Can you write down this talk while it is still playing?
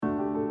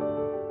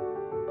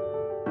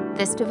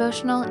This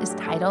devotional is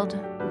titled,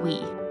 We.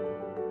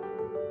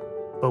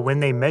 But when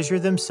they measure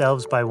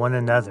themselves by one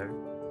another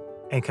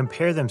and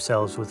compare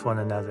themselves with one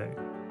another,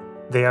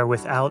 they are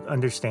without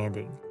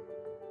understanding.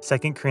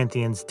 2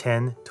 Corinthians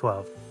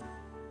 10:12.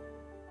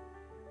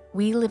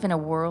 We live in a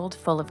world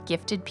full of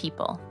gifted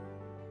people.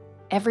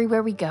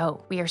 Everywhere we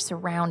go, we are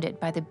surrounded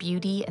by the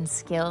beauty and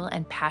skill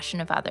and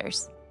passion of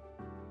others.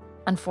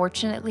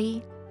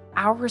 Unfortunately,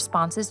 our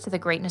responses to the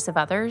greatness of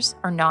others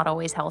are not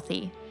always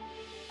healthy.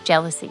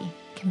 Jealousy,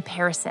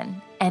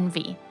 comparison,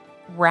 envy,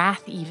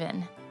 wrath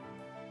even.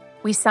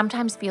 We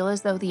sometimes feel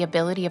as though the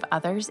ability of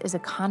others is a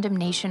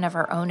condemnation of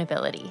our own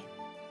ability.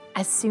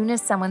 As soon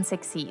as someone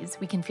succeeds,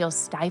 we can feel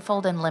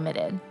stifled and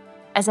limited,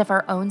 as if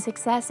our own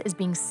success is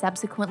being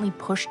subsequently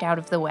pushed out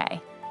of the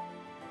way.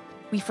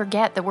 We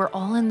forget that we're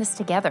all in this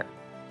together.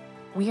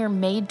 We are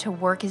made to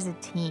work as a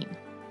team.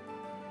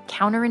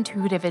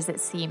 Counterintuitive as it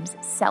seems,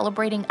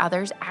 celebrating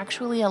others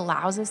actually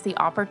allows us the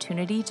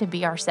opportunity to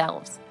be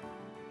ourselves.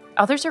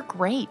 Others are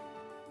great.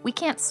 We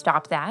can't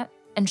stop that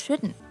and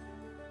shouldn't.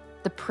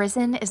 The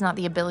prison is not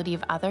the ability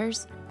of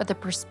others, but the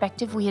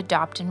perspective we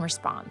adopt in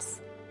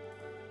response.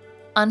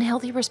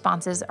 Unhealthy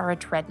responses are a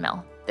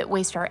treadmill that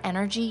waste our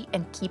energy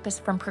and keep us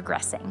from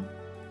progressing.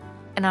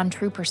 An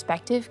untrue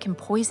perspective can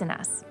poison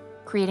us,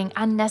 creating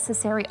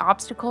unnecessary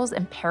obstacles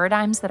and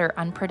paradigms that are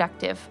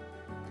unproductive.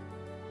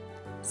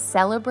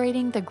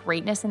 Celebrating the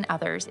greatness in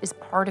others is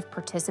part of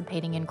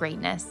participating in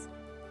greatness.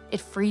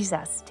 It frees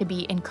us to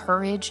be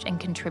encouraged and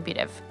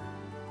contributive.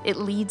 It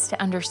leads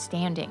to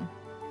understanding.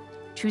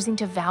 Choosing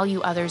to value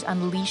others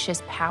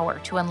unleashes power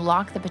to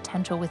unlock the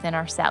potential within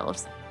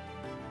ourselves.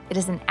 It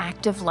is an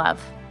act of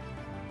love.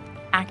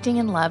 Acting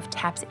in love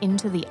taps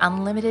into the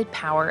unlimited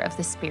power of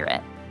the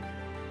Spirit.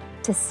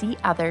 To see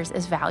others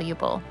as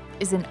valuable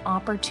is an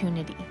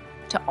opportunity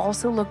to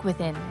also look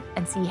within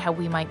and see how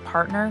we might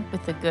partner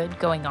with the good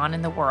going on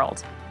in the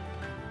world.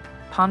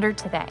 Ponder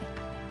today.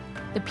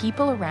 The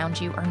people around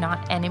you are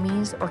not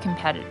enemies or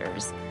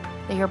competitors.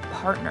 They are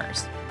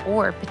partners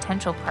or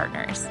potential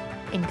partners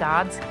in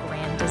God's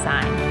grand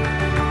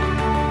design.